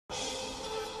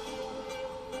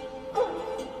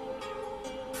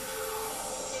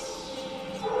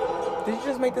Did you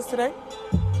just make this today?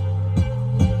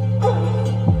 No?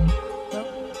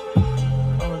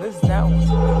 Oh, this is that one.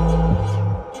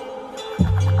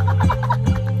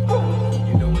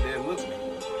 You know what that looks like.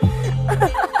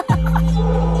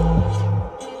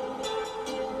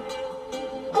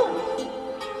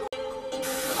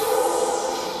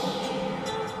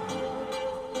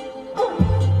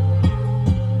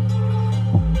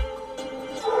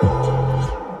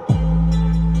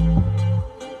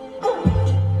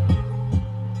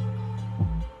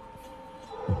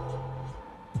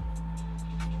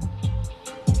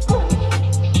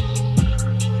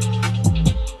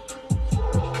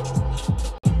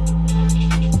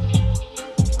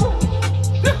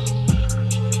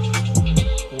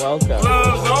 Welcome.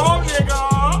 Gloves on, nigga.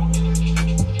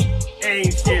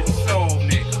 Ain't shit sold,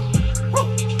 nigga.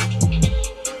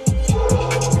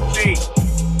 Hey.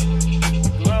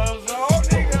 Gloves on,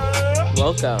 nigga.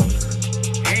 Welcome.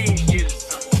 Ain't shit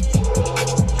sold.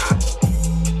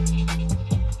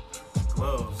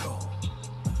 Gloves on.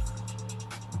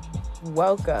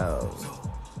 Welcome.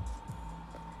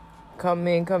 Come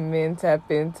in, tap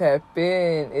in.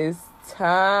 It's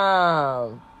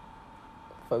time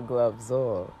for Gloves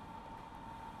On.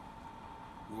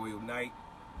 Royal night,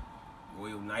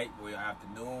 royal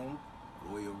afternoon,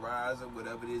 royal rising,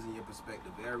 whatever it is in your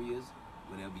respective areas.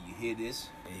 Whenever you hear this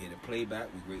and hear the playback,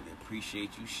 we greatly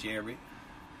appreciate you. Share it.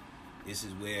 This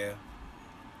is where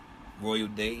royal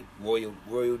day, royal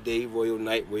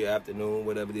night, royal afternoon,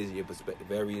 whatever it is in your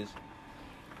respective areas.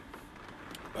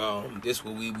 This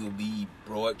where we will be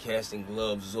broadcasting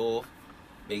Gloves Off.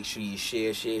 Make sure you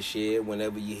share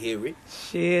whenever you hear it.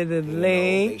 Share the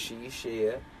link. Make sure you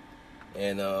share.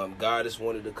 And Goddess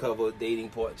wanted to cover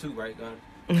dating part 2, right, Goddess?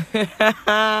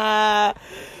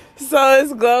 So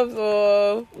it's Gloves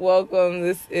Off. Welcome.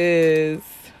 This is,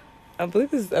 I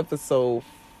believe this is episode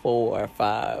 4 or 5.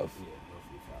 Yeah,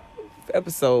 roughly 5.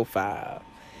 Episode 5.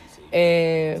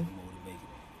 And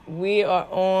we are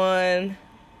on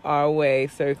our way,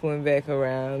 circling back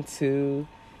around to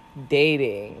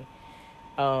dating.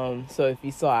 So if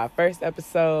you saw our first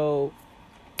episode,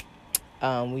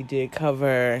 we did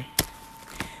cover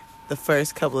the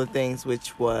first couple of things,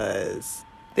 which was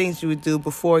things you would do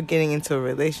before getting into a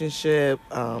relationship,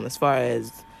 as far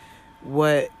as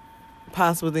what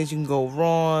possible things you can go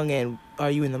wrong, and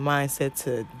are you in the mindset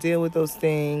to deal with those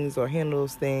things or handle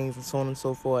those things, and so on and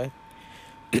so forth.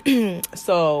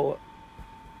 So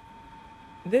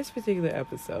this particular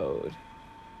episode,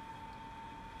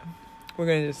 we're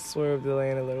going to just swerve the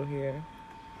lane a little here.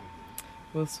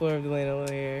 We'll swerve the lane a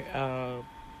little here.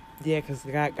 Yeah, because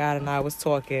God and I was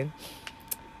talking.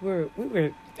 We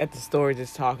were at the store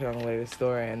just talking on the way to the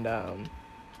store, and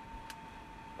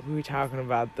we were talking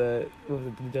about the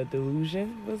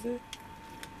delusion, was it?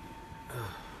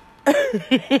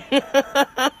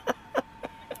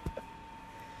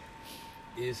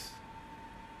 It's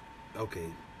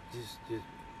okay. Just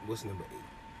what's number 8?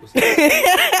 What's number 8?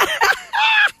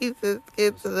 He says,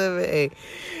 "It's number 8.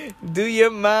 Do your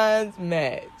minds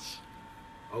match?"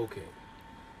 Okay.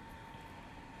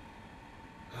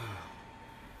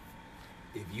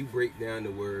 If you break down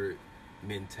the word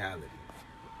mentality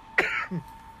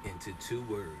into 2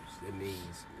 words, that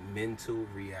means mental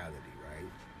reality,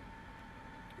 right?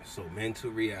 So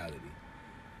mental reality.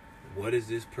 What does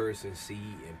this person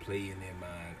see and play in their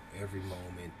mind every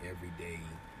moment, every day?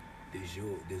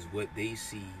 Does what they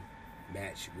see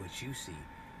match what you see?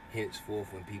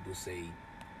 Henceforth, when people say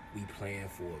we plan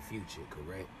for a future,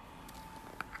 correct?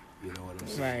 You know what I'm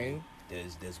saying? Right.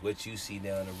 Does what you see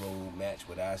down the road match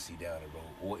what I see down the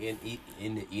road, or in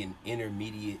the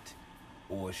intermediate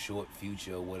or short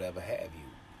future, or whatever have you?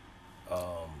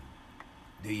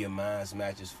 Do your minds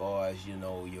match as far as your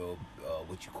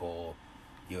what you call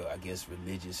your, I guess,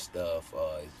 religious stuff,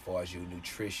 as far as your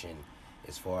nutrition,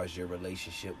 as far as your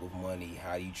relationship with money,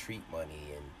 how you treat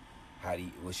money,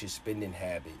 and what's your spending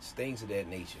habits, things of that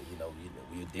nature. Your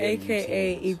daily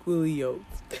AKA routines. equally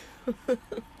yoked.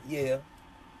 Yeah.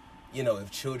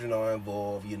 If children are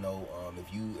involved, if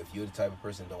you're the type of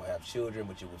person that don't have children,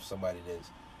 but you're with somebody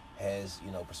that has,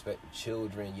 prospective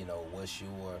children, what's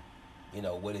your,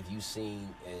 what have you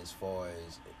seen as far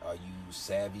as, are you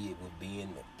savvy with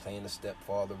playing a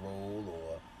stepfather role,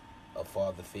 or a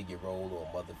father figure role, or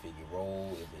a mother figure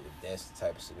role, if that's the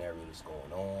type of scenario that's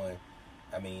going on?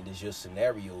 I mean, does your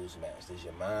scenarios match? Does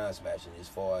your minds match? And as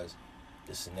far as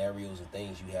the scenarios and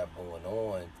things you have going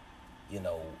on,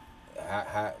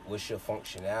 how what's your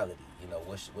functionality?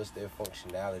 What's their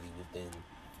functionality within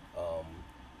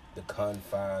the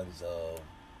confines of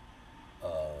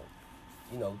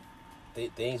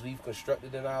things we've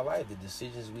constructed in our life, the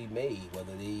decisions we made,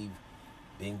 whether they've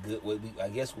been good. I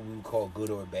guess what we would call good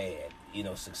or bad. You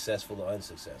know, successful or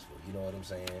unsuccessful. You know what I'm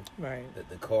saying? Right.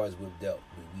 The cards we've dealt,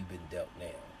 we've been dealt now.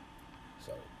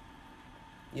 So,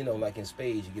 you know, like in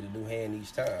spades, you get a new hand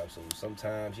each time. So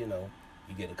sometimes, you know,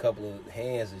 you get a couple of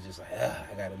hands that's just like,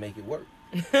 I got to make it work.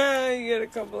 You get a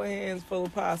couple of hands full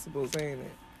of possibles, ain't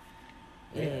it?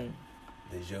 Yeah.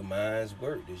 Does your minds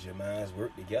work? Does your minds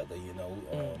work together? You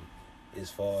know, as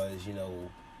far as, you know,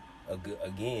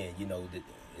 again, you know,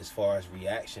 as far as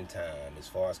reaction time, as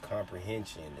far as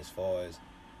comprehension, as far as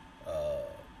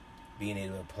being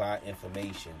able to apply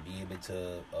information, being able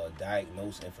to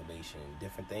diagnose information,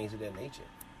 different things of that nature.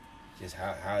 Just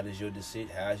how does your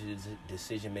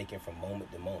decision making from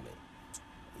moment to moment?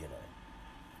 You know,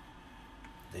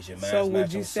 does your mind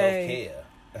match on self-care?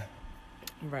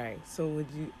 Right. So would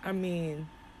you? I mean,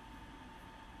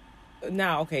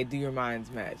 now okay. Do your minds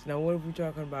match? Now, what if we're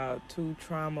talking about two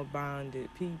trauma bonded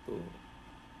people?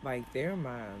 Like their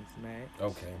minds match.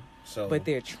 Okay. So. But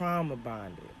they're trauma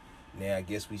bonded. Now I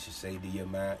guess we should say, do your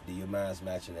minds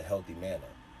match in a healthy manner?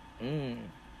 Do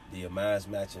your minds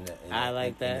match in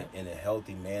a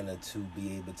healthy manner to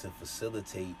be able to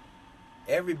facilitate?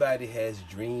 Everybody has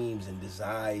dreams and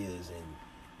desires and,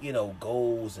 you know,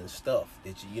 goals and stuff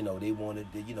that you know they want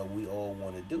to, you know, we all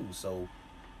want to do. So,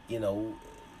 you know,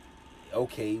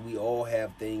 okay, we all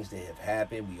have things that have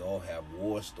happened. We all have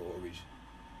war stories,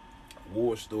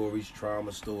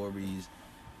 trauma stories,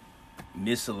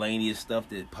 miscellaneous stuff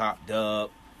that popped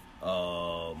up.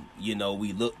 You know,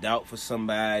 we looked out for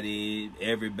somebody,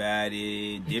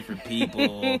 everybody, different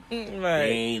people. Right.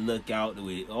 They ain't look out the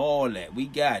way, all that. We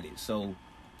got it. So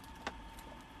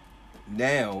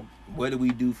now, what do we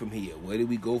do from here? Where do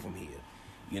we go from here?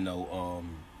 You know,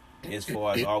 as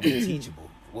far as are we teachable?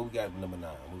 What we got for number 9?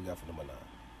 What we got for number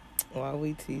 9? Are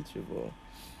we teachable?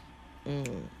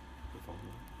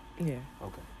 Yeah.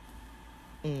 Okay.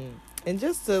 And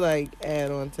just to like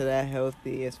add on to that,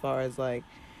 healthy, as far as like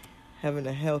having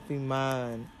a healthy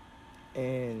mind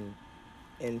and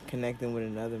connecting with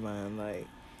another mind, like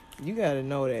you gotta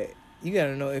know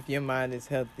if your mind is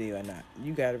healthy or not.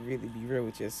 You gotta really be real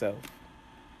with yourself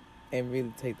and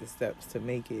really take the steps to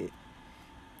make it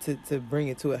to bring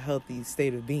it to a healthy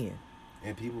state of being.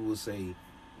 And people will say,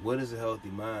 what is a healthy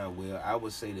mind? Well, I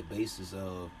would say the basis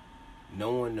of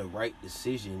knowing the right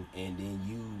decision and then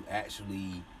you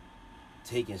actually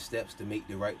taking steps to make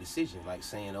the right decision. Like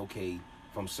saying, okay,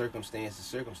 from circumstance to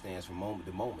circumstance, from moment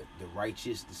to moment, the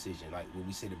righteous decision. Like when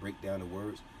we say to break down the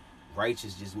words,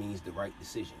 righteous just means the right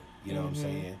decision. You know what I'm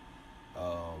saying?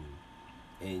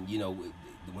 And, you know,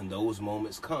 when those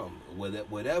moments come,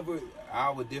 whatever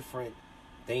our different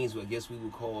things, I guess we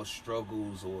would call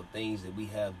struggles or things that we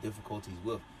have difficulties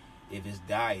with, if it's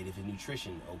diet, if it's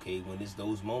nutrition, okay, when it's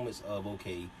those moments of,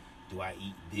 okay, do I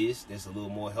eat this that's a little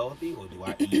more healthy, or do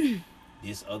I eat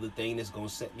this other thing that's going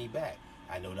to set me back?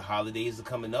 I know the holidays are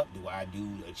coming up. Do I do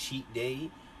a cheat day,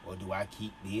 or do I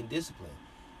keep being disciplined?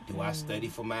 Do I study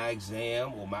for my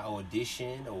exam or my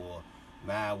audition or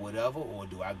my whatever, or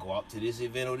do I go out to this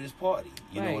event or this party?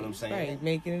 You know what I'm saying? Right,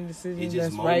 making a decision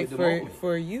that's right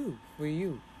for you.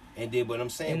 And then, but I'm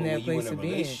saying, when you're in a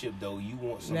relationship, though, you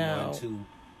want someone to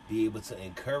be able to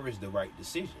encourage the right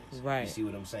decisions. Right. You see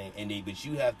what I'm saying? But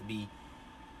you have to be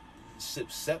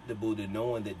susceptible to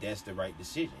knowing that that's the right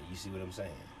decision. You see what I'm saying?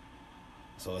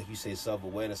 So, like you say,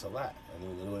 self-awareness a lot. I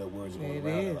mean, I know that word's going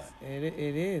around a lot. It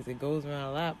is. It goes around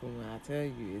a lot, but when I tell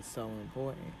you, it's so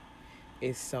important.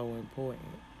 It's so important.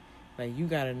 Like, you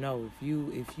gotta know,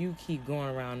 if you keep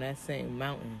going around that same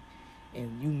mountain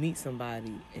and you meet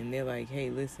somebody and they're like, hey,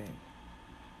 listen,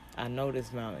 I know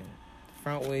this mountain.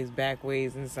 Front ways, back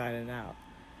ways, inside and out.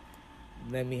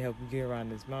 Let me help you get around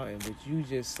this mountain. But you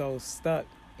just so stuck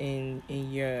in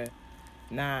your,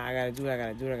 I gotta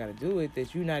do it,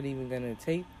 that you're not even gonna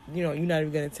take, you're not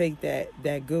even gonna take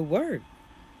that good word.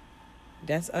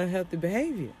 That's unhealthy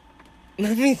behavior.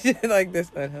 I mean, like,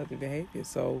 that's unhealthy behavior.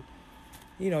 So,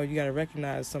 you gotta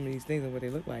recognize some of these things and what they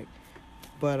look like.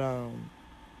 But and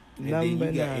then you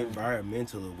got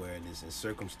environmental awareness and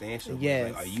circumstantial.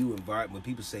 Yes. Like, are you when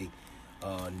people say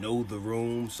know the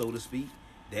room, so to speak,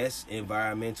 that's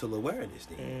environmental awareness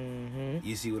then.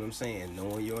 You see what I'm saying?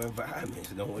 Knowing your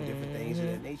environment, knowing different things of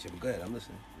that nature. But go ahead, I'm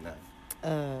listening.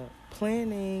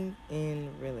 Planning in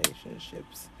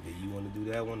relationships. Do you want to do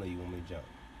that one, or you want me to jump?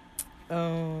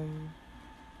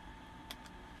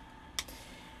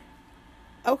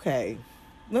 Okay.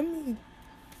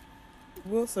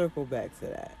 We'll circle back to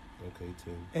that. Okay,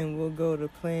 too. And we'll go to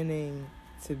planning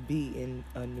to be in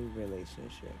a new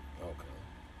relationship. Okay.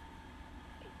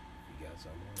 You got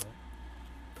something on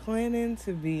that? Planning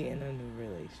to be in a new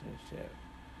relationship.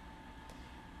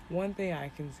 one thing I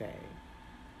can say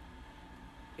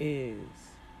is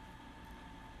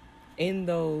in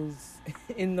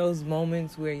those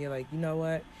moments where you're like, you know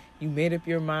what, you made up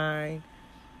your mind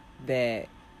that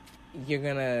you're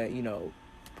gonna,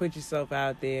 put yourself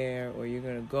out there, or you're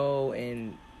gonna go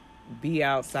and be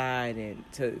outside and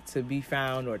to be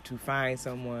found, or to find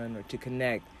someone, or to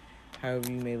connect,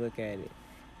 however you may look at it.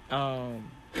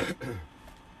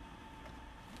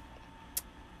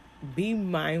 Be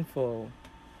mindful.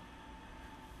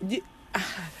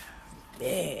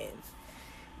 Man,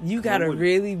 you gotta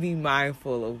really be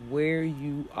mindful of where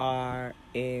you are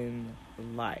in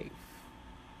life.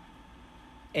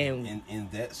 And in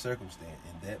that circumstance,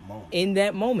 in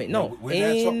that moment, no,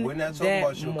 we're not talking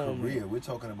about your career. We're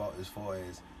talking about as far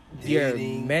as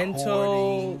dating, your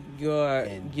mental, your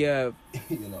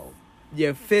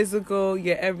your physical,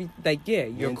 your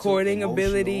your courting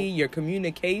ability, your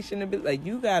communication ability. Like,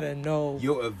 you gotta know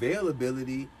your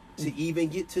availability to even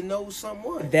get to know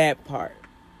someone. That part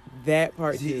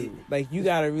too. Like, you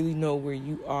gotta really know where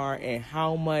you are and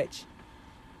how much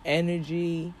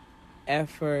energy,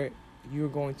 effort you're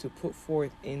going to put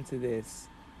forth into this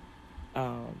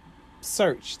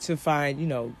search to find,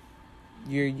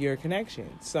 your connection.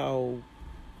 So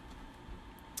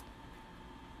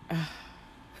come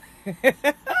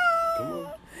on.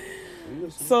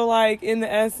 So, like, in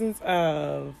the essence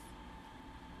of,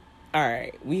 all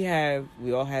right, we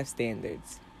all have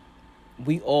standards.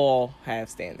 We all have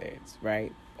standards,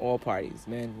 right? All parties,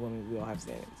 men, women, we all have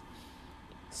standards.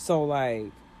 So,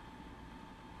 like,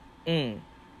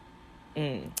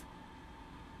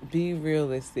 be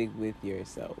realistic with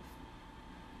yourself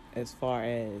as far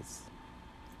as,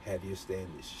 have your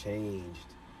standards changed?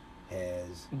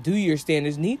 Do your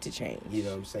standards need to change? You know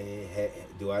what I'm saying?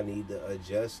 Do I need to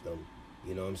adjust them?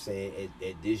 You know what I'm saying?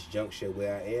 At this juncture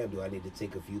where I am, do I need to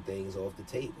take a few things off the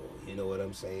table? You know what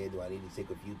I'm saying? Do I need to take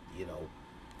a few,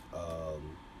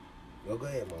 well, go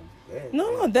ahead, Mom. Go ahead.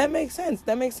 No, that makes sense.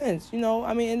 And then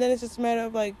it's just a matter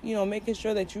of, like, making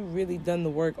sure that you really done the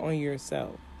work on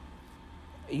yourself.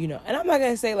 And I'm not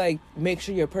going to say, like, make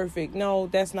sure you're perfect. No,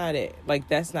 that's not it. Like,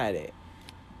 that's not it.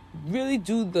 Really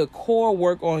do the core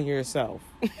work on yourself.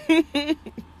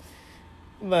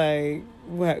 Like,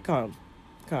 what? Come.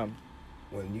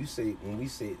 When we say,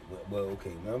 well,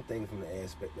 okay, now I'm thinking from the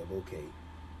aspect of, okay,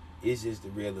 it's just the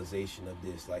realization of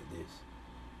this, like this.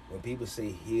 When people say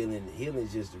healing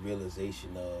is just the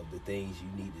realization of the things you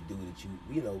need to do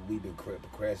that we've been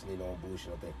procrastinating on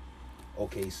bullshit.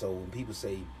 Okay, so when people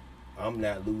say, I'm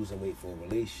not losing weight for a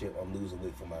relationship, I'm losing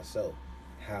weight for myself.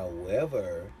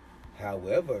 However,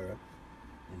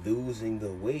 losing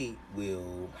the weight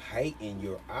will heighten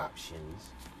your options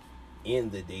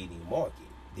in the dating market.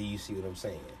 Do you see what I'm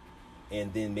saying?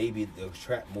 And then maybe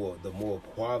attract the more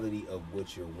quality of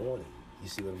what you're wanting. You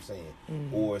see what I'm saying?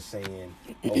 Mm-hmm. Or saying,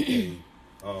 okay,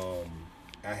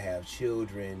 I have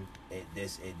children at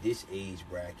this age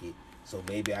bracket, so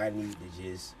maybe I need to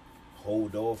just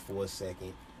hold off for a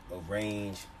second,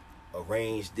 arrange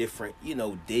different,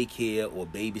 daycare or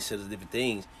babysitters, different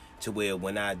things, to where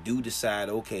when I do decide,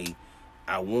 okay,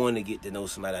 I want to get to know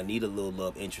somebody, I need a little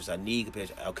love interest, I need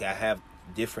compassion. Okay, I have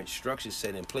different structures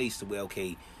set in place to where,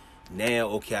 okay,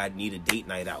 I need a date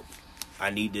night out. I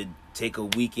need to take a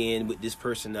weekend with this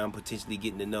person that I'm potentially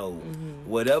getting to know. Mm-hmm.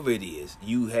 Whatever it is,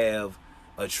 you have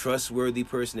a trustworthy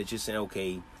person that you're saying,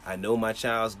 okay, I know my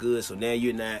child's good, so now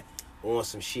you're not on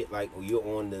some shit like you're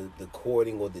on the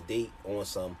courting or the date on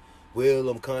some, well,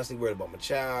 I'm constantly worried about my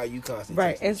child, you constantly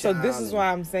right. And so this is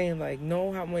why I'm saying, like,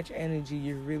 know how much energy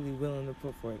you're really willing to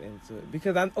put forth into it.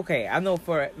 Because I know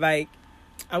for, like,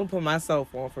 I'm going to put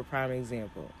myself on for prime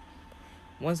example.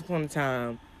 Once upon a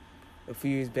time, a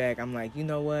few years back, I'm like, you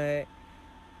know what?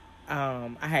 I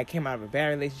had came out of a bad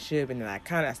relationship, and then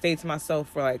I stayed to myself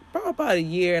for like about a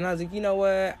year, and I was like, you know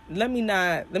what? Let me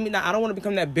not. I don't want to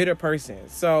become that bitter person.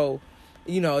 So,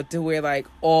 to where like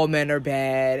all men are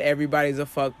bad, everybody's a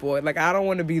fuckboy. Like, I don't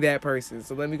want to be that person.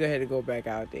 So let me go ahead and go back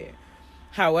out there.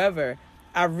 However,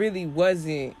 I really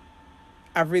wasn't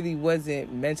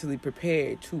mentally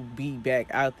prepared to be back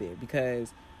out there,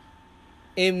 because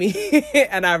in me,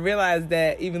 and I realized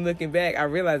that, even looking back, I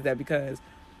realized that because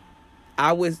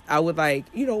I would like,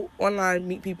 online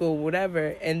meet people,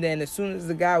 whatever, and then as soon as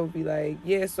the guy would be like,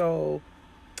 yeah, so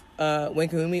when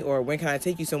can we meet, or when can I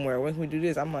take you somewhere, when can we do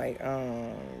this, I'm like,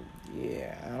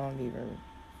 yeah,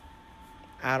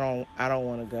 I don't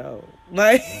want to go.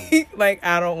 Like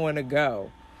I don't want to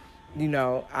go.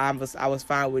 I was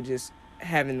fine with just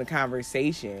having the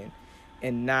conversation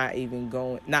and not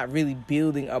really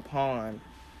building upon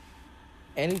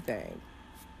anything,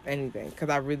 because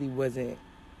I really wasn't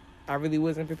I really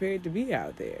wasn't prepared to be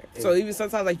out there. So even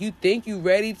sometimes, like, you think you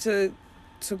ready to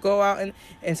go out,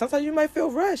 and sometimes you might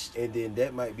feel rushed. And then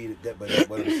that might be that. But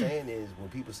what I'm saying is, when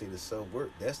people say the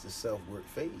self-work, that's the self-work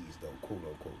phase, though, quote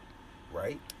unquote,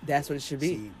 right? That's what it should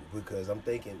be. See, because I'm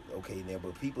thinking, okay, now,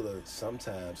 but people are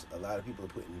sometimes, a lot of people are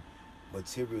putting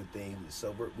material things with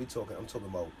self-work. I'm talking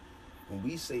about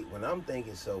when I'm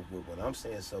thinking self-work, when I'm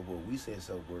saying self-work, we say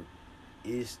self-work,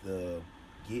 it's the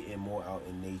getting more out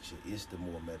in nature, it's the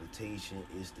more meditation,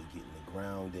 it's the getting the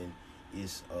grounding,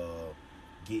 it's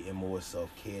getting more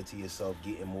self-care to yourself,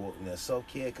 getting more. Now,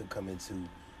 self-care could come into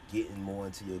getting more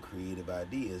into your creative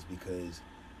ideas, because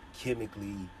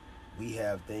chemically we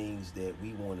have things that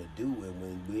we want to do, and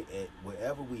when we're at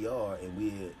wherever we are and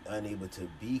we're unable to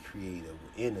be creative,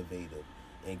 innovative,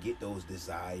 and get those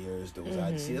desires, those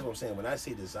ideas. See, that's what I'm saying. When I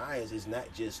say desires, it's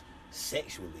not just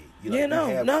sexually. You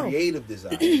have creative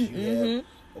desires. You have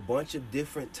a bunch of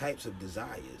different types of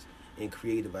desires and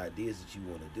creative ideas that you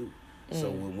want to do. So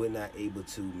when we're not able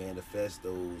to manifest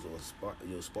those or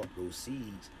spark those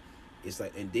seeds, it's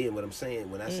like, and then what I'm saying,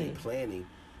 when I say planning,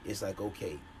 it's like,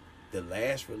 okay, the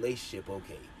last relationship,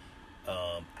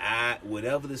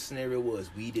 whatever the scenario was,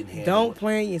 we didn't have. Don't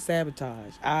plan your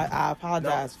sabotage. I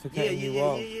apologize for cutting you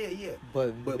off. Yeah.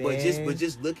 But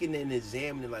just looking and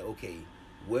examining, like, okay,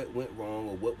 what went wrong,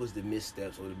 or what was the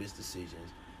missteps or the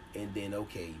misdecisions, and then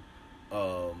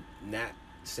not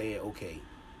saying, okay,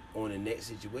 on the next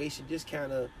situation, just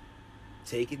kind of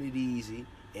taking it easy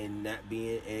and not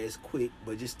being as quick,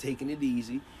 but just taking it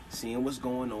easy, seeing what's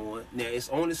going on. Now, it's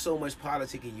only so much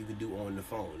politicking you can do on the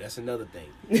phone. That's another thing.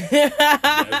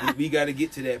 Now, we got to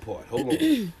get to that part. Hold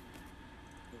on.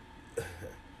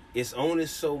 It's only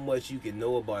so much you can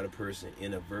know about a person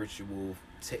in a virtual,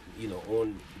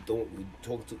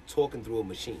 talking through a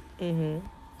machine. Mm-hmm.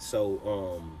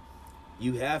 So,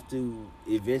 you have to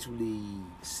eventually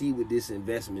see what this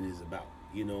investment is about.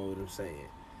 You know what I'm saying?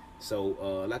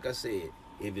 So, like I said,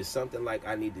 if it's something like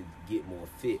I need to get more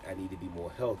fit, I need to be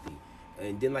more healthy.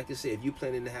 And then, like I said, if you're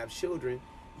planning to have children,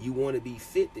 you want to be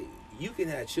fit. You can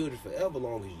have children forever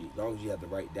long as you have the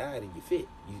right diet and you're fit.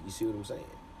 You see what I'm saying?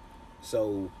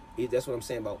 So, that's what I'm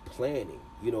saying about planning.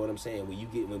 You know what I'm saying? When you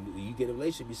get in a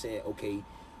relationship, you're saying, okay,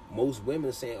 most women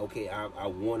are saying, okay, I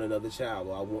want another child,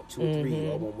 or I want 2 or 3,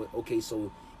 or I want, okay, so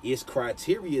it's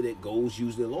criteria that goes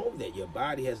usually along with that. Your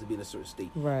body has to be in a certain state.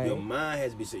 Right. Your mind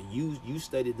has to be certain. You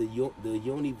studied the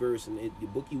universe in the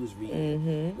book you was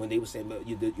reading when they were saying about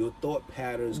your thought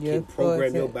patterns can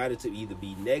program your body to either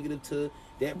be negative to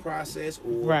that process,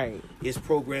 or it's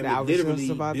programmed literally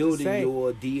building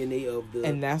your DNA of the.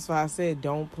 And that's why I said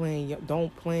don't plan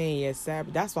your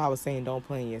sabotage. That's why I was saying don't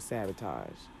plan your sabotage.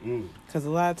 Because a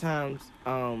lot of times,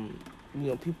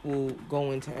 people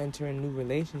go into entering new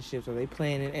relationships, or they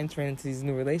plan and enter into these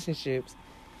new relationships,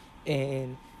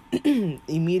 and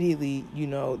immediately,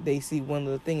 they see one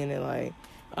little thing and they're like,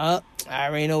 I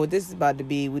already know what this is about to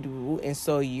be. And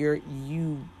so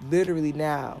you literally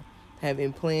now have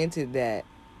implanted that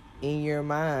in your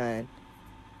mind,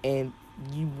 and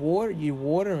you're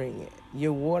watering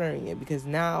it, because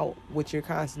now what you're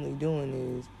constantly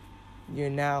doing is you're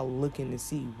now looking to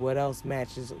see what else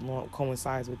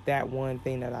coincides with that one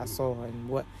thing that I saw, and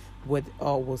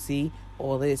we'll see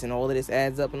all this, and all of this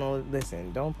adds up, and all of,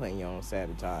 listen, don't plan your own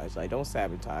sabotage. Like, don't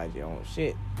sabotage your own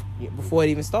shit before it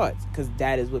even starts, because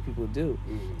that is what people do.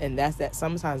 And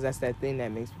sometimes that's that thing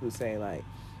that makes people say, like,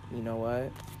 you know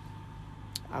what,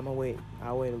 I'll wait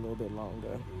a little bit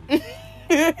longer.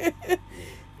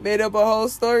 Made up a whole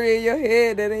story in your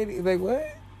head that ain't, like,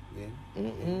 what? Yeah.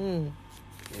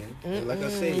 And like I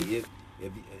say, if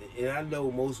and I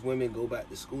know most women go back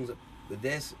to schools, but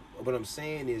that's what I'm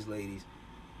saying is, ladies,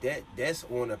 that's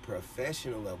on a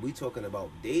professional level. We talking about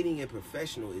dating and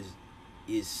professional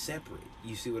is separate.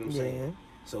 You see what I'm saying?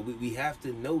 So we have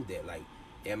to know that. Like,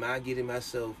 am I getting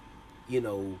myself,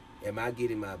 am I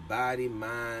getting my body,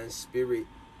 mind, spirit,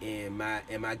 and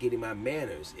am I getting my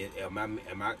manners?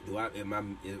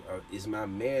 Is my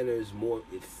manners more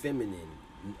feminine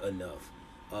enough?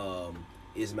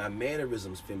 Is my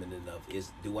mannerisms feminine enough?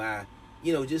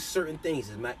 Just certain things.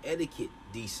 Is my etiquette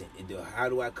decent? How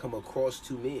do I come across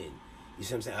to men? You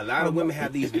see what I'm saying? A lot of women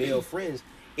have these male friends.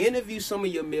 Interview some of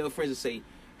your male friends and say,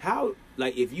 how,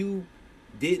 like, if you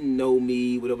didn't know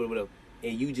me, whatever,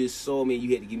 and you just saw me and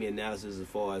you had to give me analysis as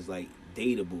far as, like,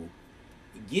 dateable,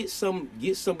 get some of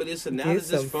this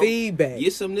analysis feedback.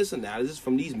 Get some of this analysis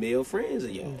from these male friends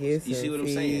of yours. You see what I'm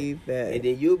saying? And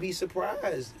then you'll be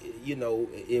surprised.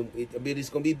 It's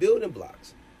gonna be building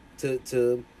blocks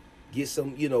to get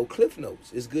some, you know, cliff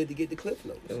notes. It's good to get the cliff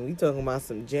notes. And we talking about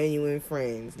some genuine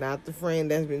friends, not the friend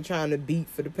that's been trying to beat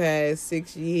for the past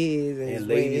 6 years and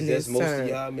ladies, that's his most turn. of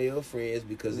y'all male friends,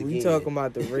 because again, we talking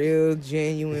about the real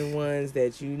genuine ones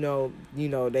that you know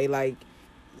they like.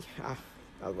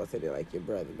 I was about to say they like your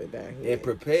brother, but down here. And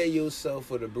prepare yourself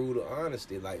for the brutal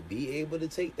honesty. Like, be able to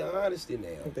take the honesty now.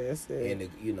 That's it. And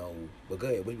you know, but go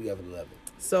ahead. What do we got for the 11?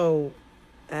 So,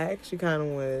 I actually kind of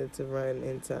wanted to run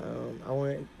into.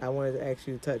 I wanted to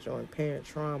actually touch on parent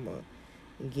trauma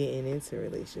and getting into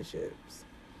relationships.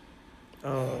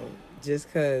 Just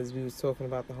because we was talking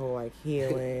about the whole like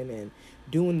healing and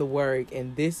doing the work,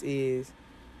 and this is,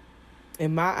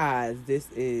 in my eyes, this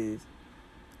is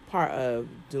part of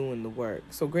doing the work.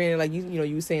 So granted, like you know,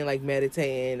 you were saying like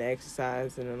meditating,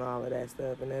 exercising, and all of that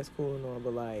stuff, and that's cool and all,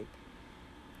 but like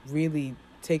really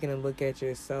taking a look at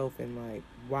yourself and like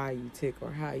why you tick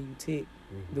or how you tick,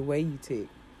 the way you tick.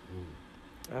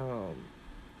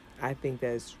 I think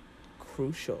that's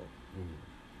crucial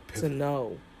to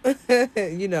know.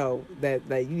 You know that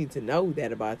like you need to know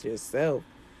that about yourself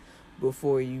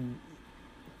before you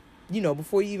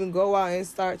even go out and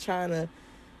start trying to.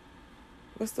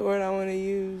 What's the word I want to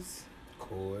use?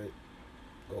 Court,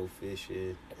 go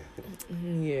fishing.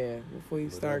 Yeah, before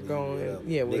you start going,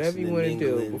 whatever Mixing you want to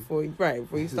do mingling.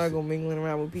 before you start going mingling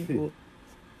around with people.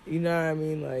 You know what I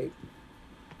mean, like.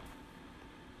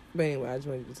 But anyway, I just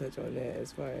wanted to touch on that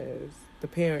as far as the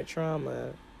parent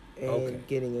trauma and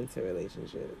getting into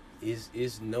relationships.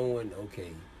 Is knowing,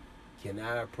 okay, can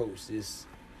I approach this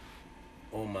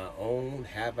on my own?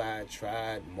 Have I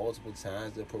tried multiple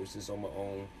times to approach this on my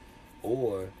own?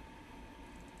 Or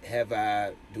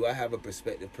do I have a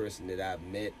prospective person that I've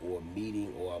met or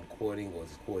meeting or I'm courting or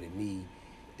is courting me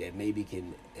that maybe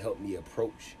can help me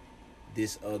approach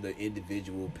this other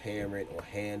individual parent or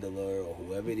handler or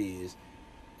whoever it is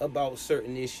about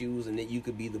certain issues, and that you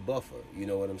could be the buffer. You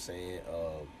know what I'm saying?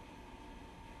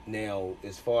 Now,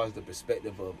 as far as the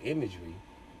perspective of imagery,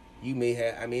 you may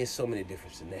have, it's so many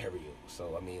different scenarios.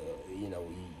 So,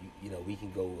 we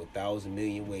can go 1,000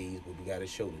 million ways, but we got a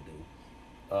show to do.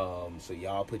 So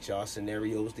y'all put y'all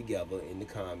scenarios together in the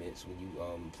comments when you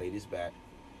play this back.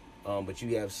 But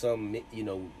you have some,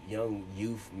 young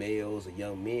youth males or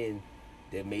young men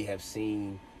that may have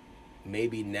seen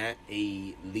maybe not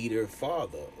a leader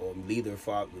father or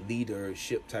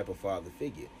leadership type of father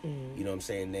figure. You know what I'm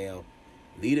saying? Now,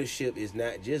 leadership is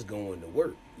not just going to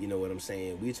work. You know what I'm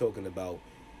saying? We're talking about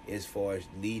as far as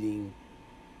leading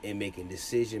and making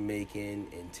decision making,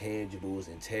 intangibles,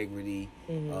 integrity,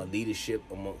 leadership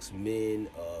amongst men,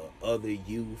 other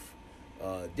youth,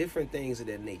 different things of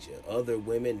that nature. Other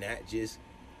women, not just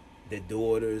the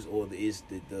daughters or the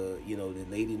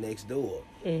lady next door,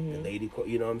 the lady,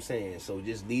 you know what I'm saying? So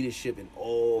just leadership in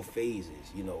all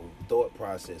phases, thought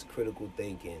process, critical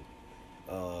thinking.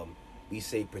 We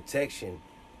say protection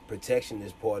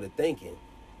is part of thinking.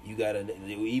 You gotta,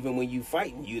 even when you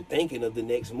fighting, you're thinking of the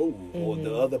next move or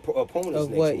the other opponent's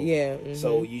next move. Yeah.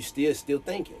 So you still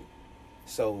thinking.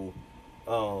 So,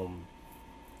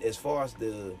 as far as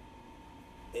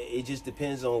it just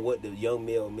depends on what the young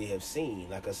male may have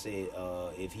seen. Like I said,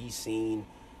 if he's seen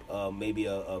maybe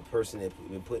a person that's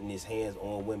been putting his hands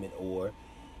on women, or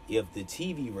if the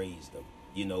TV raised them.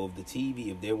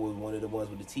 If there was one of the ones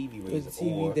with the TV raised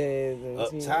them, or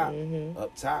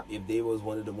up top, if there was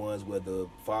one of the ones where the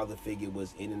father figure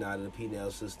was in and out of the penal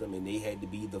system, and they had to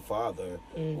be the father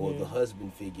or the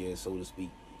husband figure, so to speak.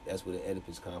 That's where the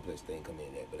Oedipus complex thing come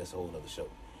in at, but that's a whole other show.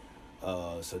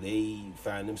 So they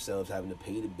find themselves having to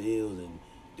pay the bills and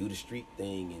do the street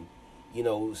thing, and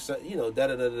da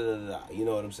da da da da da. You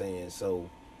know what I'm saying? So.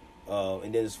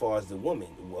 And then as far as the woman,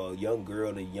 young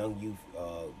girl, the young youth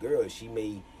girl,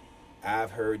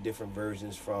 I've heard different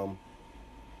versions from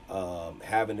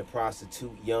having a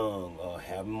prostitute young,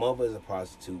 having mother as a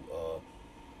prostitute,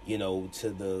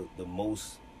 to the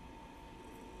most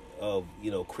of,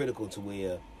 critical to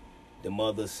where the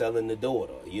mother selling the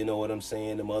daughter, you know what I'm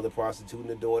saying? The mother prostituting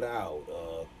the daughter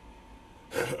out,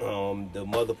 the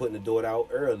mother putting the daughter out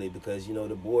early because,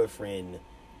 the boyfriend,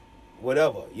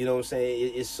 whatever, you know what I'm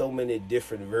saying? It's so many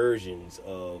different versions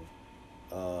of,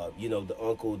 the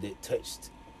uncle that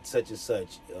touched such and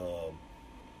such,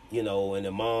 and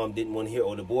the mom didn't want to hear,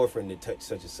 or the boyfriend that touched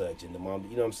such and such, and the mom,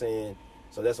 you know what I'm saying?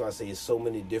 So that's why I say it's so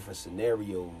many different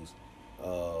scenarios.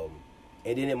 And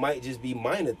then it might just be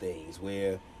minor things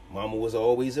where mama was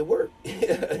always at work,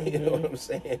 you know what I'm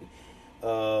saying?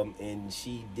 And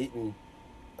she didn't,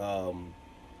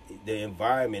 the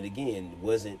environment again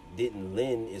didn't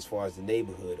lend as far as the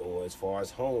neighborhood or as far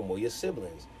as home or your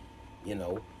siblings,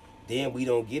 Then we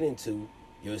don't get into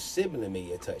Your sibling may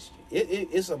have touched you.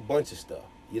 It's a bunch of stuff.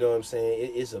 You know what I'm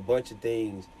saying? It's a bunch of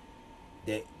things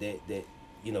that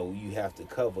you have to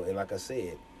cover. And like I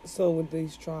said, so with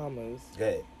these traumas, go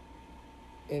ahead.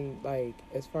 and like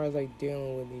as far as like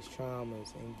dealing with these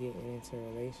traumas and getting into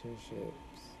relationships,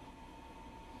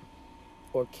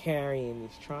 or carrying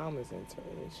these traumas into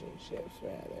relationships,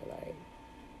 rather, like,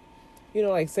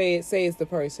 like say it's the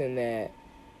person that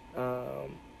a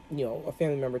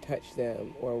family member touched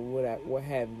them or what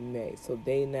have you may, so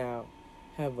they now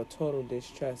have a total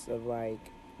distrust of like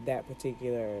that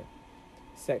particular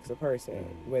sex of person,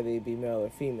 mm-hmm. whether it be male or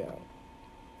female.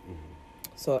 Mm-hmm.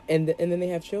 So and then they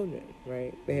have children,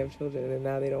 right? They have children, and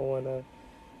now they don't want to.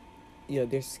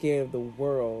 They're scared of the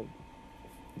world,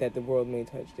 that the world may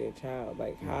touch their child.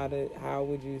 Like, how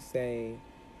would you say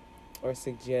or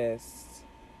suggest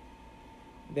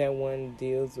that one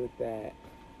deals with that,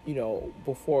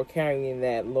 before carrying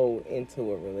that load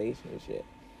into a relationship,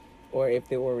 or if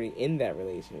they're already in that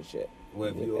relationship? Well,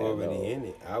 if you're already in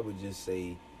it, I would just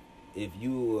say, if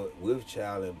you are with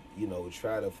child, and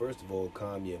try to first of all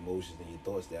calm your emotions and your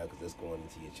thoughts down, because that's going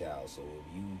into your child. So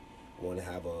if you want to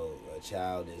have a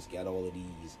child that's got all of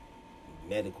these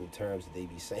medical terms that they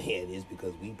be saying, is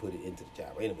because we put it into the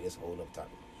child. Anyway, that's a whole other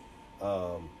topic.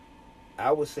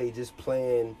 I would say just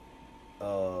plan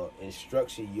and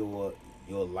structure your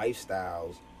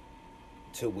lifestyles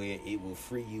to where it will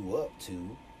free you up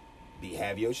to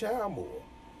have your child more.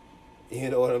 You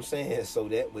know what I'm saying? So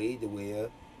that way, to where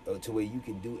you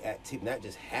can do not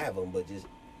just have them, but just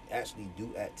actually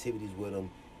do activities with them.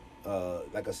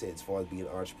 Like I said, as far as being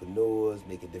entrepreneurs,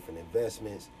 making different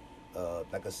investments.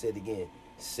 Like I said again,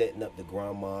 setting up the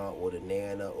grandma or the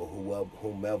nana or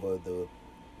whomever the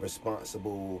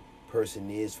responsible person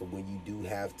is for when you do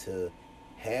have to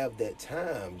have that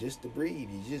time just to breathe.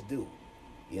 You just do.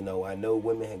 I know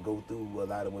women a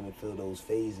lot of women feel those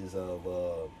phases of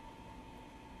a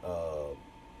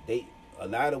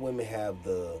lot of women have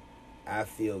I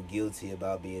feel guilty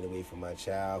about being away from my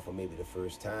child for maybe the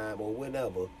first time or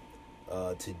whenever,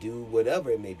 to do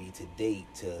whatever it may be, to date,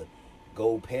 to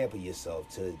go pamper yourself,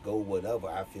 to go whatever.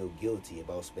 I feel guilty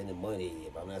about spending money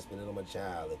if I'm not spending on my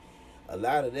child. A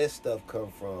lot of that stuff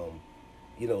come from,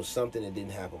 something that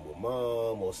didn't happen with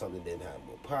mom, or something that didn't happen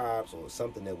with pops, or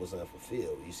something that was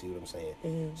unfulfilled. You see what I'm saying?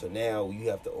 Mm-hmm. So now you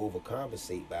have to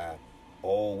overcompensate by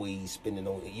always spending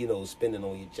on your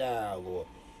child, or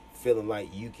feeling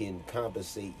like you can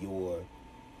compensate your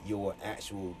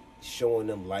actual showing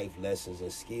them life lessons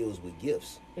and skills with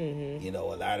gifts. Mm-hmm. A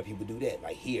lot of people do that.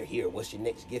 Like, here, what's your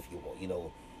next gift you want?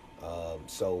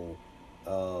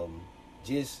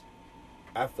 Just,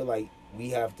 I feel like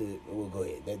we have to, well, go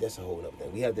ahead. That's a whole other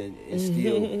thing. We have to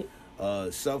instill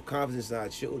self-confidence in our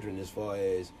children, as far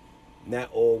as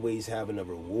not always having a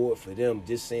reward for them.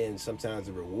 Just saying sometimes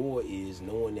the reward is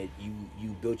knowing that you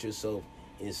built yourself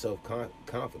in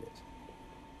self-confidence.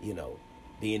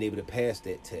 Being able to pass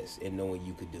that test and knowing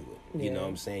you could do it. Yeah. You know what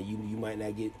I'm saying? You might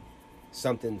not get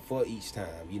something for each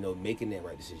time, making that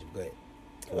right decision. Go ahead.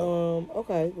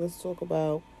 Okay, let's talk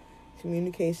about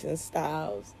communication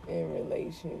styles in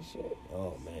relationships.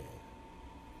 Oh, man.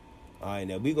 All right,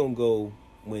 now we're going to go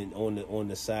when on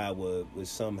the side where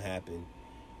some happen,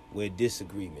 where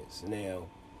disagreements. Now,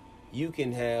 you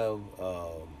can have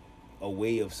a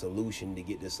way of solution to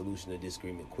get the solution to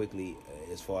disagreement quickly,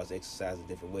 as far as exercising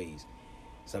different ways.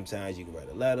 Sometimes you can write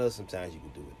a letter. Sometimes you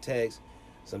can do a text.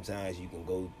 Sometimes you can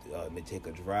go take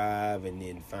a drive and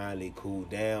then finally cool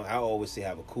down. I always say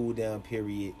have a cool down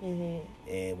period. Mm-hmm.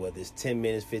 And whether it's 10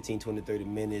 minutes, 15, 20, 30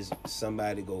 minutes,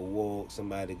 somebody go walk,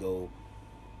 somebody go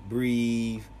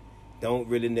breathe. Don't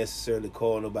really necessarily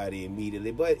call nobody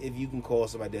immediately. But if you can call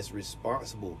somebody that's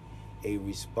responsible, a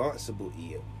responsible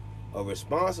ear. A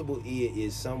responsible ear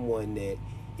is someone that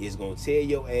is going to tell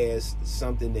your ass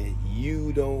something that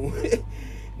you don't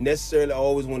necessarily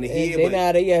always want to hear. They're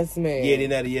not a yes man. Yeah, they're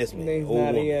not a yes man. They're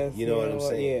not a yes man. You know what I'm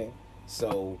saying? Yeah.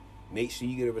 So make sure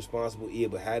you get a responsible ear,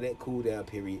 but have that cool down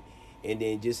period, and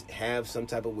then just have some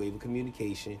type of way of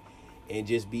communication, and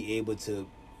just be able to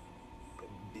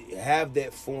have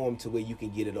that form to where you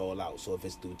can get it all out. So if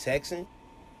it's through texting,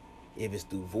 if it's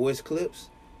through voice clips,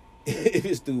 if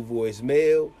it's through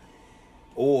voicemail,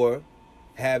 or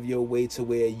have your way to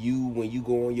where when you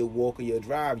go on your walk or your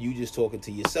drive, you just talking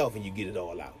to yourself and you get it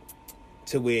all out.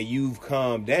 To where you've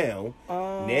calmed down.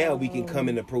 Now we can come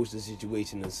and approach the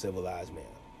situation in a civilized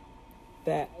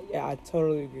manner. I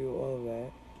totally agree with all of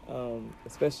that.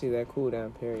 Especially that cool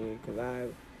down period, because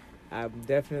I'm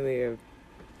definitely an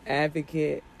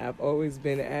advocate. I've always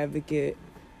been an advocate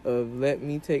of let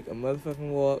me take a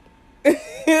motherfucking walk.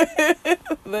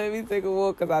 Let me take a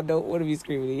walk because I don't want to be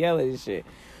screaming and yelling and shit.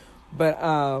 But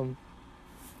I'm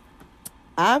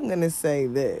gonna say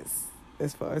this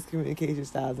as far as communication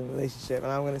styles and relationship,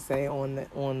 and I'm gonna say on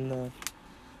the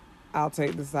I'll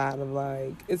take the side of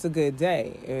like it's a good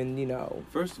day, and you know.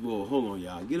 First of all, hold on,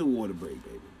 y'all. Get a water break,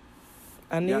 baby.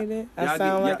 I need it. I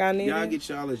sound like I need y'all it. Get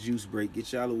y'all a juice break.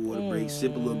 Get y'all a water break.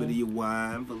 Sip a little bit of your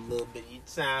wine for a little bit of your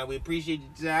time. We appreciate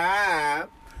your time.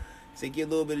 So get a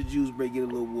little bit of juice break. Get a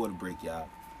little water break, y'all.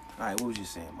 All right, what was you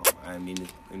saying, Mama? I didn't mean to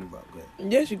interrupt. Go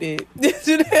ahead. Yes, you did. Yes,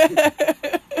 you did.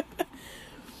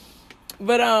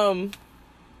 But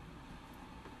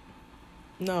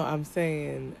no, I'm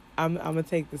saying I'm gonna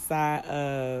take the side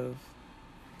of.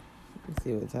 Let's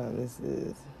see what time this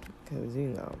is, because you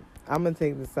know I'm gonna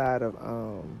take the side of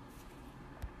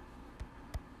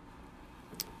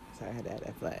Sorry, I had to have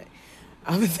that flag.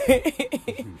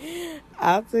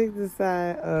 I'll take the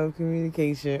side of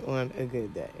communication on a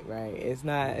good day, right? It's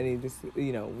not any,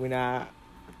 you know, we're not,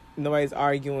 nobody's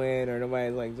arguing or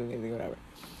nobody's like doing anything, whatever.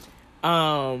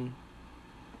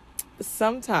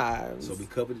 Sometimes. So we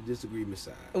covered the disagreement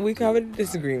side. We covered the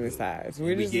disagreement sides. And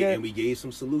we gave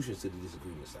some solutions to the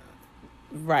disagreement side.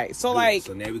 Right. So good. like.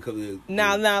 So now we cover the.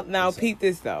 Now peep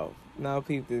this though.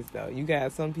 You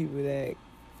got some people that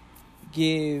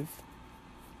give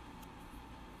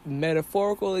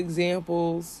metaphorical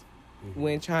examples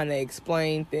when trying to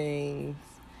explain things.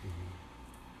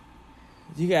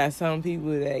 You got some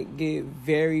people that give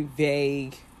very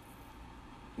vague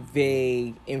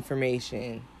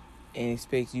information and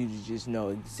expect you to just know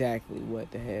exactly what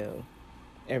the hell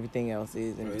everything else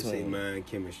is in between. Say mind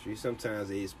chemistry. Sometimes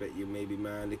they expect you maybe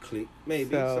mind to click.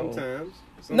 Maybe sometimes.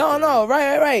 No,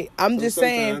 right. I'm just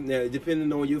saying. Now,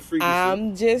 depending on your frequency.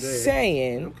 I'm just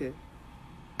saying. Okay.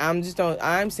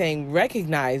 I'm saying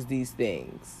recognize these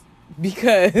things,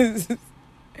 because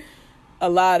a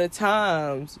lot of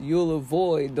times you'll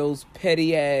avoid those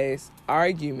petty ass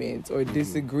arguments or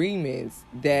disagreements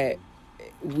that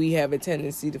we have a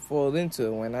tendency to fall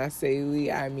into. When I say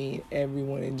we, I mean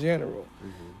everyone in general.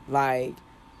 Like,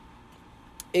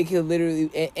 it could literally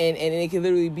and it could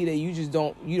literally be that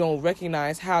you don't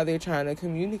recognize how they're trying to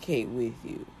communicate with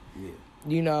you. Yeah.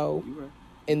 You know, you're right.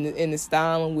 In the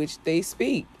style in which they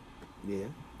speak. Yeah.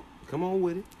 Come on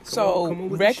with it. Come on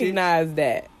with recognize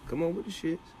that. Come on with the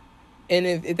shit. And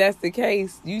if that's the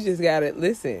case, you just gotta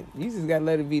listen. You just gotta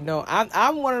let it be known.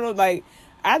 I'm one of those, like,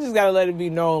 I just gotta let it be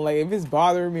known. Like, if it's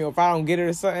bothering me or if I don't get it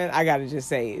or something, I gotta just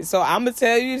say it. So I'm gonna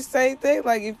tell you the same thing.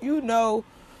 Like, if you know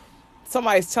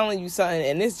somebody's telling you something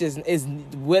and it's just is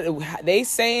what they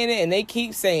saying it and they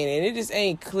keep saying it and it just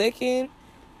ain't clicking.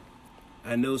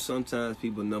 I know sometimes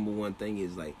people number one thing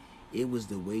is like, it was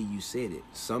the way you said it.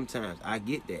 Sometimes I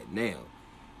get that. Now,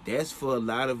 that's for a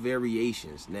lot of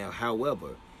variations. Now, however,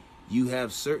 you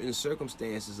have certain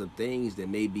circumstances of things that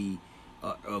may be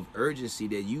of urgency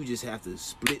that you just have to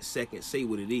split second say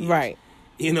what it is. Right.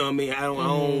 You know what I mean?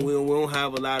 We don't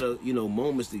have a lot of,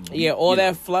 moments to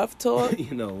that fluff talk.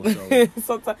 So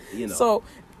sometimes, you know. So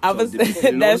I was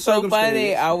that's so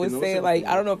funny. I was saying, like,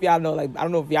 I don't know if y'all know, like, I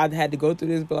don't know if y'all had to go through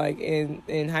this, but like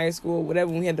in high school,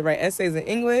 whatever, when we had to write essays in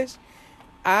English,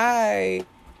 I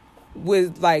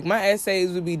was like, my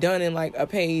essays would be done in like a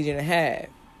page and a half,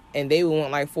 and they would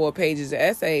want like 4 pages of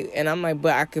essay, and I'm like,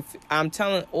 but I'm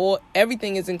telling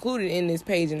everything is included in this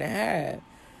page and a half.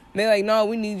 And they're like, no,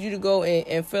 we need you to go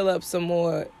and fill up some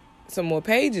more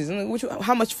pages. And like,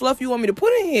 how much fluff you want me to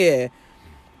put in here?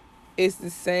 It's the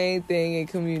same thing in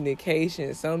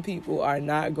communication. Some people are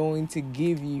not going to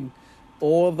give you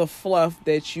all the fluff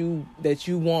that you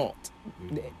want.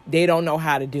 Mm-hmm. They don't know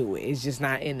how to do it. It's just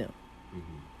not in them.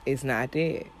 Mm-hmm. It's not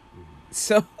there. Mm-hmm.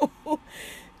 So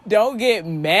don't get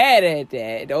mad at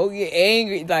that. Don't get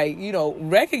angry. Like,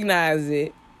 recognize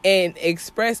it and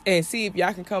express and see if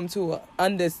y'all can come to a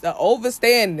common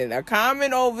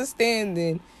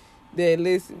overstanding that,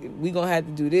 listen, we gonna have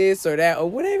to do this or that or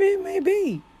whatever it may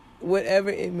be. Whatever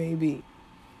it may be.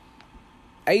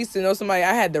 I used to know somebody,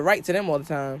 I had to write to them all the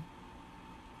time.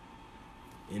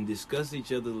 And discuss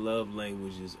each other's love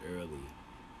languages early.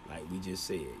 Like we just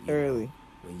said. Early.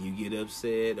 When you get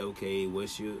upset, okay,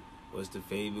 what's the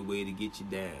favorite way to get you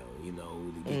down? To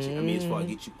get you, I mean, as far as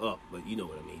get you up, but you know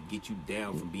what I mean. Get you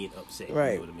down from being upset.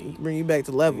 Right. You know what I mean? Bring you back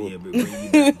to level. Yeah, bring you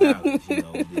back to balance.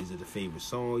 Is it a favorite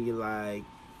song you like?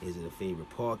 Is it a favorite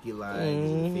park you like?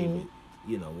 Is it a favorite,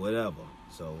 whatever.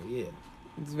 So, yeah.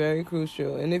 It's very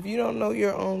crucial. And if you don't know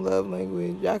your own love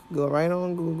language, y'all can go right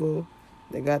on Google.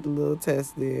 They got the little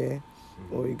test there.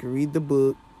 Mm-hmm. Or you can read the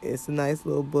book. It's a nice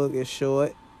little book. It's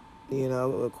short,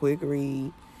 a quick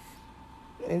read.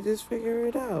 And just figure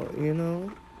it out,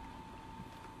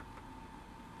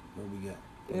 What we got?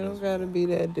 It don't gotta be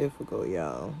that difficult,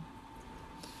 y'all.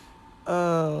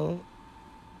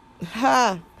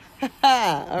 Ha!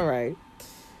 All right.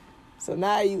 So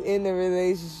now you in the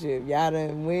relationship. Y'all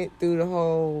done went through the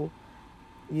whole,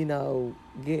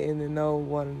 getting to know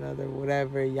one another,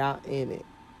 whatever. Y'all in it.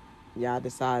 Y'all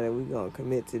decided we gonna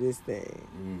commit to this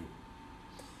thing.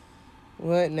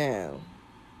 What now?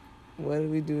 What do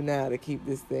we do now to keep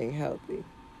this thing healthy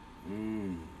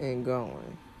and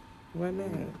going? What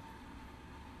now?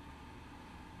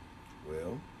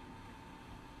 Well,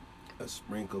 a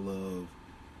sprinkle of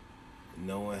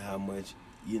knowing how much,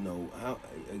 how,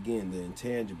 again, the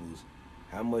intangibles,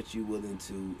 how much you willing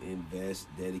to invest,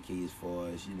 dedicate as far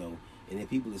as, and then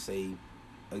people will say,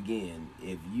 again,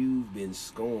 if you've been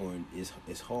scorned,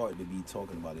 it's hard to be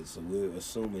talking about it. So we're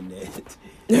assuming that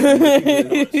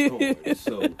people are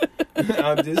scorned. So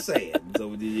I'm just saying.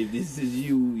 So if this is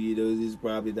you, this is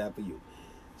probably not for you.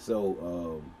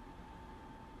 So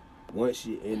once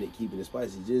you're in it, keeping it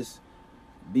spicy, just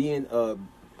being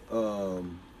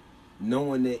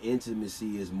knowing that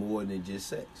intimacy is more than just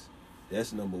sex.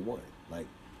 That's number one. Like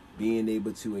being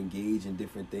able to engage in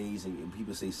different things, and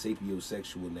people say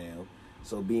sapiosexual now.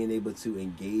 So being able to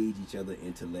engage each other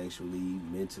intellectually,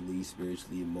 mentally,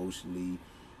 spiritually, emotionally,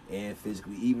 and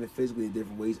physically, even physically in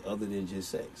different ways other than just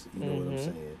sex. You know what I'm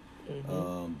saying?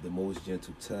 The most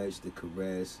gentle touch, the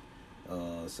caress,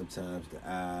 sometimes the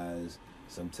eyes,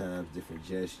 sometimes different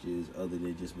gestures other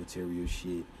than just material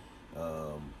shit.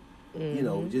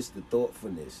 Just the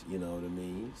thoughtfulness, you know what I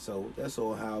mean? So that's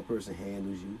all how a person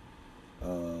handles you.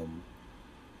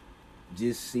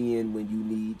 Just seeing when you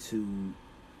need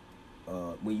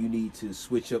to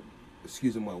switch up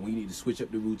when you need to switch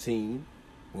up the routine,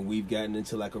 when we've gotten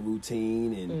into like a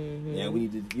routine and we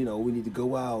need to we need to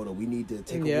go out, or we need to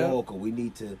take a walk, or we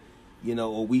need to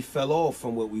or we fell off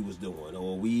from what we was doing,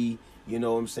 or we we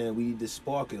need to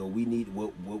spark it, or we need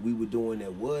what we were doing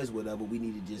that was whatever, we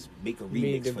need to just make a remix. We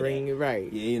need to bring it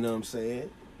right. Yeah, you know what I'm saying?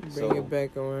 Bring it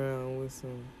back around with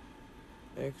some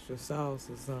extra sauce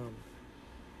or something.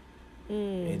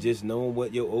 And just knowing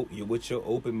what your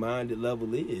open-minded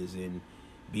level is, and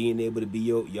being able to be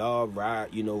y'all ride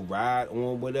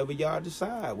on whatever y'all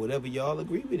decide, whatever y'all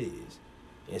agreement is,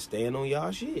 and stand on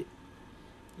y'all shit.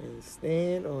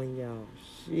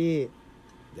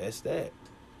 That's that.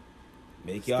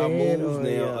 Make y'all moves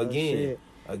now. Again.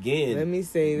 Let me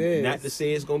say this. Not to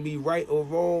say it's gonna be right or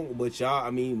wrong, but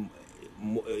y'all,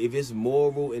 if it's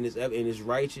moral and it's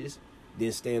righteous,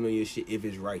 then stand on your shit if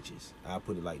it's righteous. I'll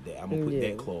put it like that. I'm going to put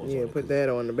that clause on it. Yeah, put that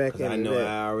on the back end.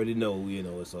 I already know,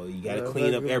 so you got to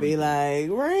clean up everything. Be like,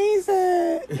 Rain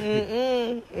said,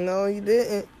 no, you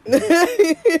didn't.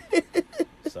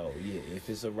 So, yeah, if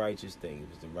it's a righteous thing,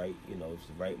 if it's the right, if it's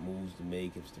the right moves to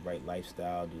make, if it's the right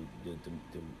lifestyle to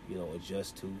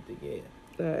adjust to, then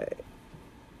yeah.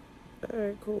 All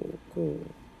right, cool.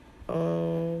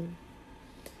 All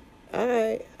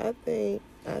right, I think.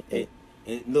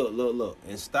 And look,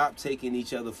 and stop taking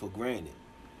each other for granted.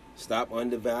 Stop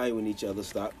undervaluing each other.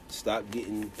 Stop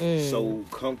getting so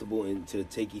comfortable and to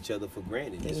take each other for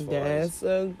granted. That's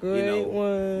a great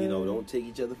one. Don't take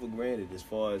each other for granted. As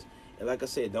far as, and like I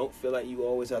said, don't feel like you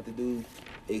always have to do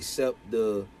except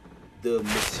the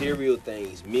material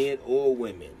things, men or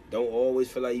women. Don't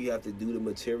always feel like you have to do the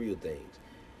material things.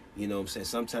 You know what I'm saying?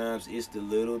 Sometimes it's the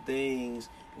little things.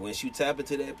 Once you tap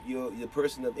into that your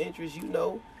person of interest,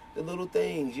 the little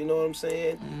things, you know what I'm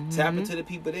saying? Tap into the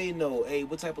people they know. Hey,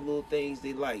 what type of little things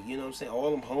they like, you know what I'm saying?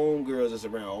 All them homegirls that's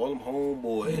around, all them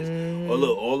homeboys, or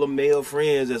look, all them male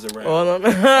friends that's around, all them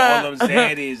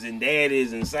zaddies and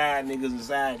daddies and side niggas and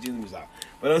side juniors out.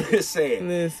 But I'm just saying,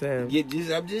 listen,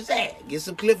 I'm just saying, get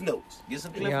some cliff notes,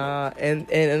 notes. And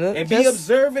be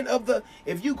observant of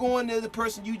if you go in there, the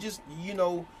person you just,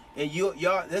 and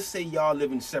y'all, let's say y'all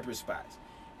live in separate spots.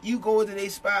 You go into their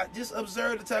spot, just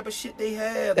observe the type of shit they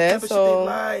have, the type of shit they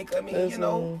like.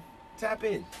 Tap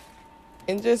in.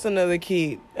 And just another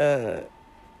key to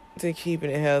keeping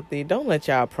it healthy, don't let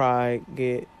y'all pride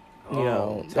get,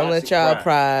 don't let y'all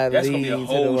pride That's lead gonna be a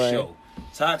whole show.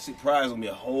 Toxic pride is gonna be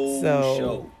a whole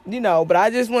show. But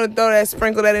I just want to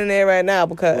sprinkle that in there right now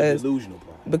because delusional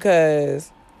pride.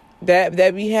 Because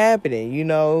that be happening,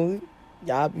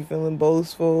 y'all be feeling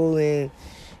boastful and.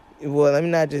 Well, I'm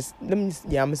gonna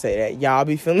say that. Y'all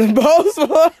be feeling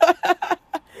boastful.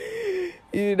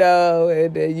 And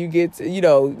then you get to,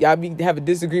 y'all have a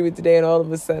disagreement today and all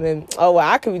of a sudden, oh, well,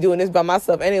 I could be doing this by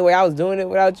myself anyway. I was doing it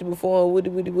without you before.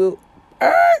 Woody.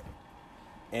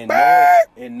 And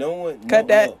no one. Cut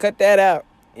that out.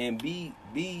 And be.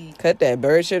 Cut that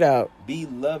bird shit out. Be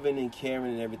loving and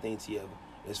caring and everything together.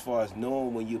 As far as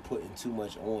knowing when you're putting too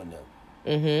much on them.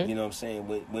 Mm-hmm. You know what I'm saying?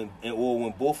 When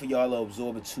both of y'all are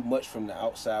absorbing too much from the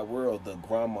outside world, the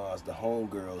grandmas, the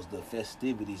homegirls, the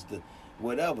festivities, the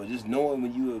whatever. Just knowing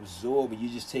when you absorb and you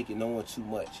just taking on too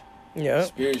much. Yeah.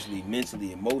 Spiritually,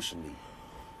 mentally, emotionally.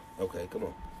 Okay, come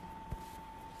on.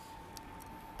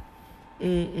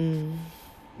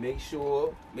 Make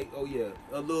sure,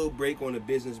 a little break on the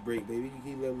business break, baby. You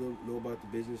can let know about the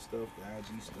business stuff, the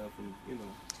IG stuff, and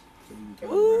so we can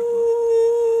kind of wrap up.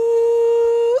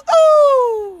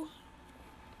 Ooh.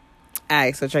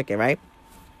 Alright, so check it, right?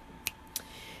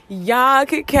 Y'all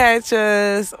could catch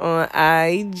us on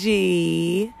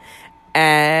IG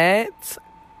at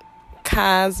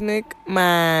Cosmic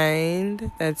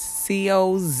Mind. That's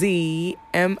COZMIKMIND.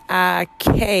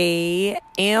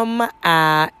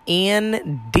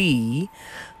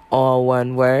 All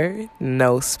one word.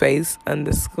 No space,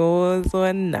 underscores,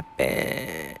 or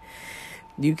nothing.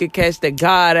 You could catch the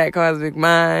God at Cosmic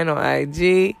Mind on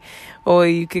IG. Or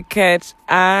you could catch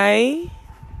I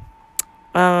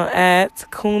at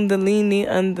Kundalini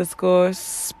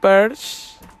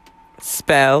 _Spursh.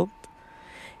 Spelled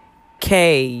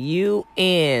KUNDALINI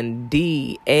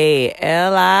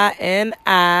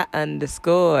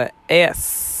 _SPARSA.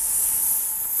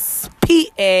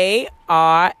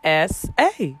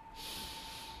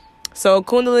 So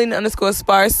Kundalini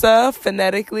 _Sparsa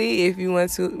phonetically, if you want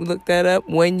to look that up,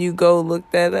 when you go look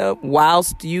that up,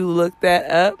 whilst you look that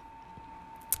up,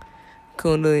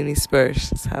 Kundalini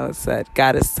Spursh is how it's said.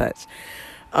 Goddess touch.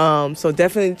 So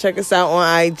definitely check us out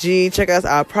on IG. Check out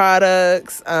our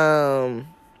products. Our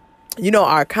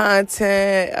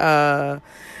content.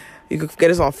 You can get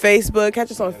us on Facebook.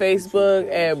 Catch us on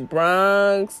Facebook at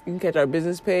Bronx. You can catch our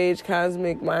business page,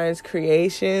 Cosmic Minds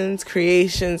Creations.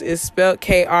 Creations is spelled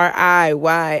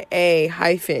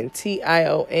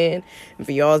KRIYA-TION. And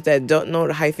for y'all that don't know,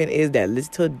 the hyphen is that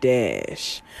little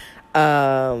dash.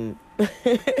 Y'all.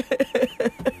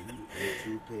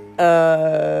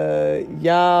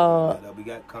 We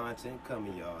got content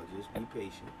coming, y'all. Just be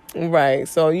patient. Right.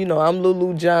 So, I'm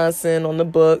Lulu Johnson on the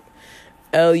book.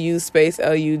 LU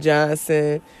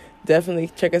Johnson. Definitely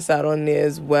check us out on there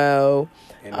as well.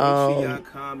 And make sure y'all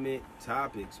comment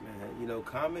topics, man.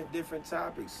 Comment different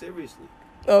topics. Seriously.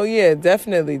 Oh, yeah,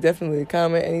 definitely.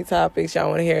 Comment any topics y'all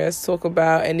want to hear us talk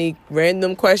about. Any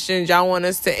random questions y'all want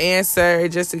us to answer,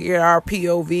 just to get our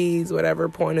POVs, whatever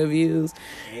point of views.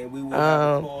 And we will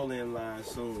have a call-in line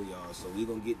soon, y'all. So we're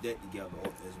going to get that together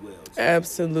as well.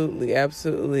 Absolutely.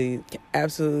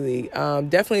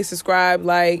 Definitely subscribe,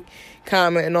 like,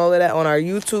 comment, and all of that on our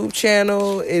YouTube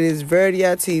channel. It is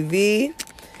Verdia TV.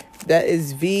 That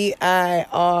is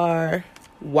VIRYA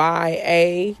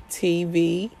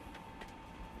TV.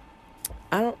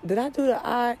 Did I do the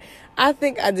I? I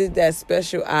think I did that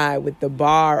special I with the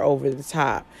bar over the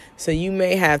top. So you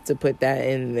may have to put that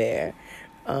in there.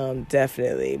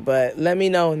 Definitely. But let me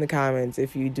know in the comments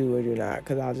if you do or do not,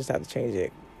 because I'll just have to change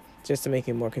it just to make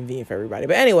it more convenient for everybody.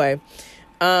 But anyway,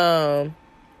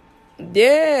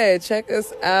 check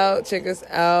us out.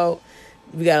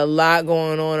 We got a lot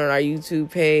going on our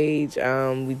YouTube page.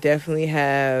 We definitely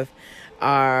have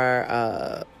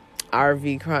our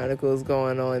RV Chronicles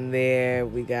going on there.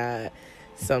 We got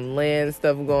some land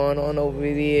stuff going on over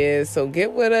there. So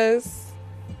get with us.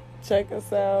 Check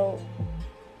us out.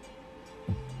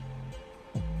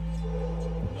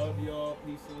 Love y'all.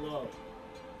 Peace and love.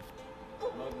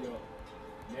 Love y'all.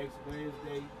 Next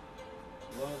Wednesday,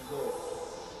 love God.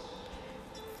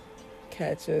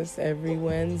 Catch us every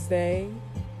Wednesday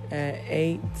at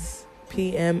 8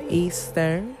 p.m.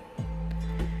 Eastern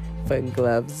for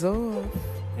Gloves Off.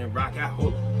 And rock out.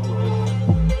 Hold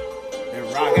on.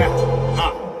 And rock out.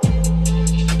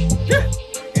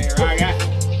 And rock out.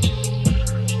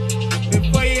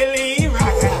 Before you leave,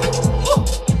 rock out.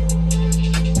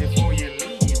 Before you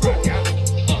leave, rock out.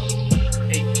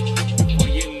 Hey, before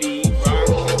you leave, rock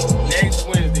out. Next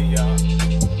Wednesday, y'all.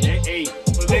 Hey,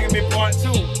 Polygamy Part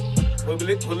 2.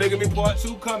 Polygamy Part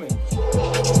 2 coming.